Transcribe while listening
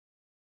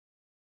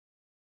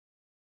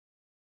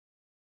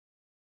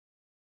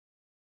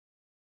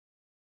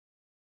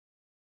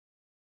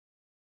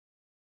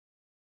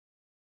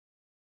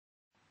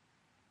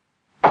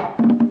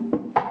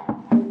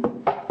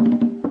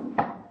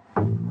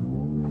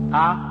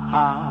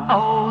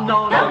Oh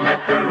no, don't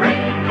let the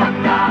rain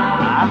come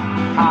down.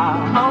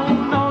 Oh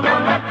no,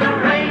 don't let the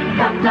rain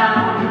come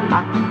down.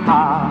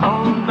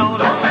 Oh no,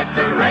 don't let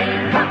the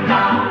rain come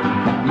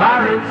down.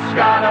 My roof's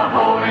got a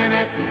hole in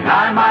it and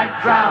I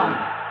might drown.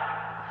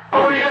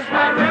 Oh yes,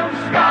 my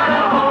roof's got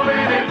a hole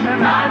in it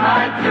and I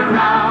might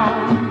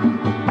drown.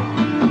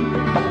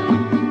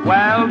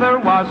 Well, there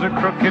was a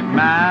crooked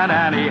man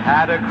and he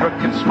had a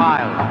crooked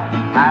smile.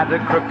 Had a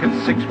crooked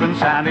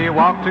sixpence and he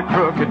walked a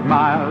crooked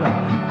mile.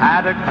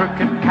 Had a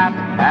crooked cat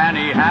and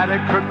he had a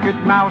crooked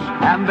mouse,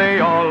 and they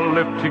all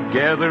lived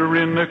together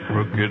in a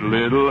crooked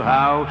little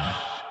house.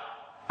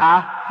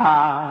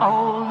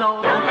 Oh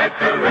no, don't let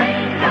the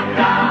rain come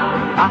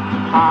down.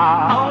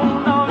 Oh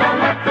no, don't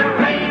let the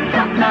rain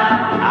come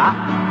down.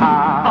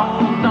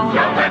 Oh no,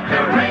 don't let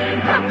the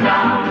rain come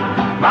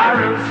down. My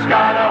roof's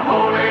got a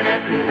hole in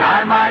it and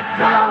I might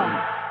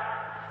drown.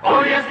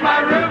 Oh yes,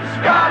 my roof's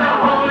got a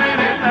hole in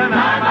it and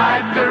I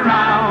might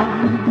drown.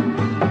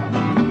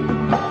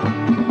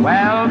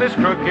 Well, this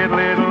crooked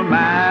little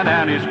man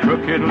and his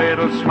crooked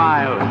little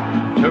smile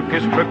took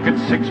his crooked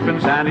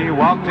sixpence and he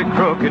walked a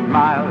crooked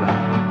mile.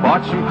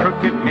 Bought some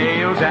crooked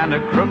nails and a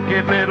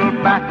crooked little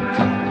bat.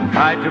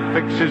 Tried to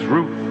fix his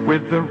roof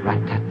with the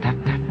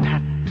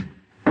rat-tat-tat-tat-tat.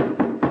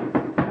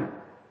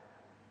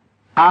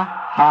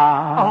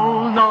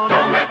 Oh no,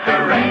 don't let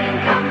the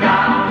rain come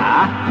down.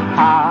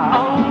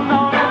 Oh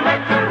no, don't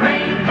let the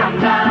rain come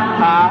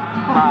down.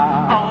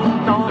 Oh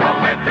no,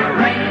 don't let the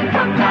rain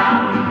come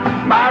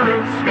down. My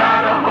roof's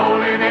got a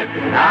hole in it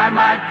and I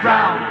might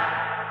drown.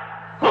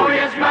 Oh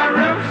yes, my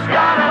roof's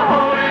got a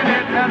hole in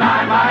it and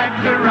I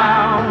might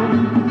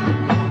drown.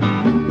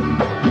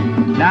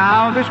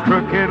 Now this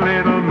crooked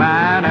little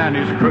man and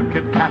his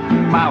crooked cat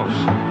and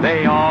mouse,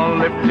 they all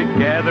live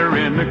together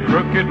in a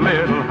crooked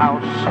little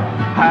house.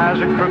 Has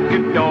a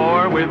crooked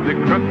door with a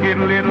crooked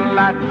little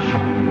latch.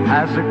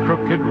 Has a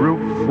crooked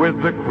roof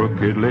with a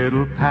crooked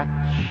little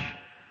patch.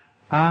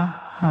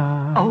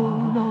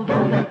 Oh no,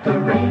 don't let the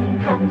rain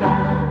come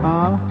down.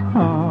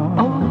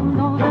 Oh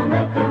no, don't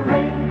let the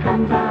rain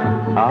come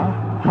down.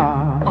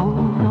 Oh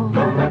no,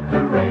 don't let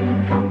the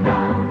rain come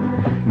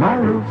down. My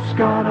roof's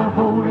got a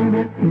hole in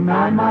it and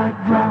I might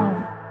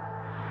drown.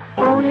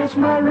 Oh yes,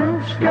 my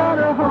roof's got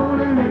a hole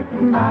in it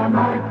and I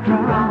might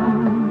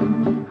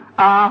drown.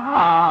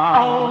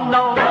 Oh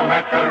no, don't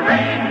let the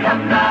rain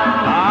come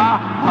down.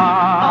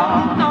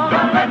 Oh no,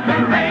 don't let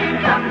the rain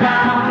come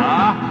down.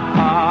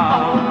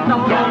 Oh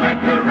no, don't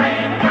let the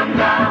rain come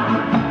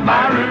down.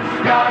 My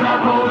roof's got a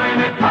hole in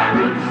it. My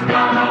roof's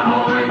got a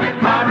hole in it.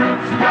 My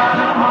roof's got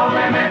a hole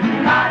in it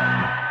and I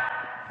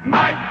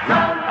might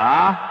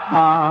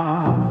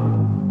drown.